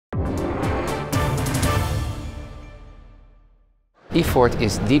EFORT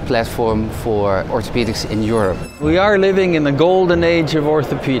is the platform for orthopedics in Europe. We are living in the golden age of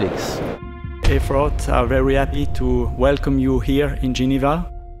orthopedics. EFORT are very happy to welcome you here in Geneva.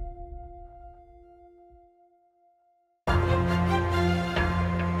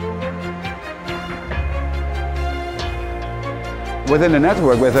 Within the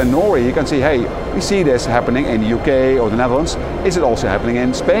network, within NORE, you can see, hey, we see this happening in the UK or the Netherlands. Is it also happening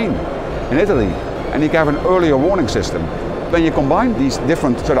in Spain, in Italy? And you can have an earlier warning system. When you combine these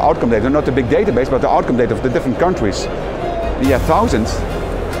different sort of outcome data, not the big database, but the outcome data of the different countries, you have thousands,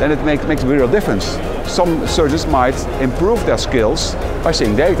 then it makes a real difference. Some surgeons might improve their skills by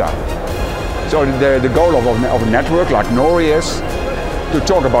seeing data. So the goal of a network like NORE is to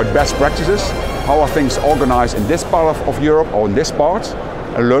talk about best practices. How are things organized in this part of Europe or in this part,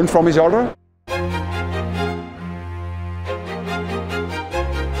 and learn from each other.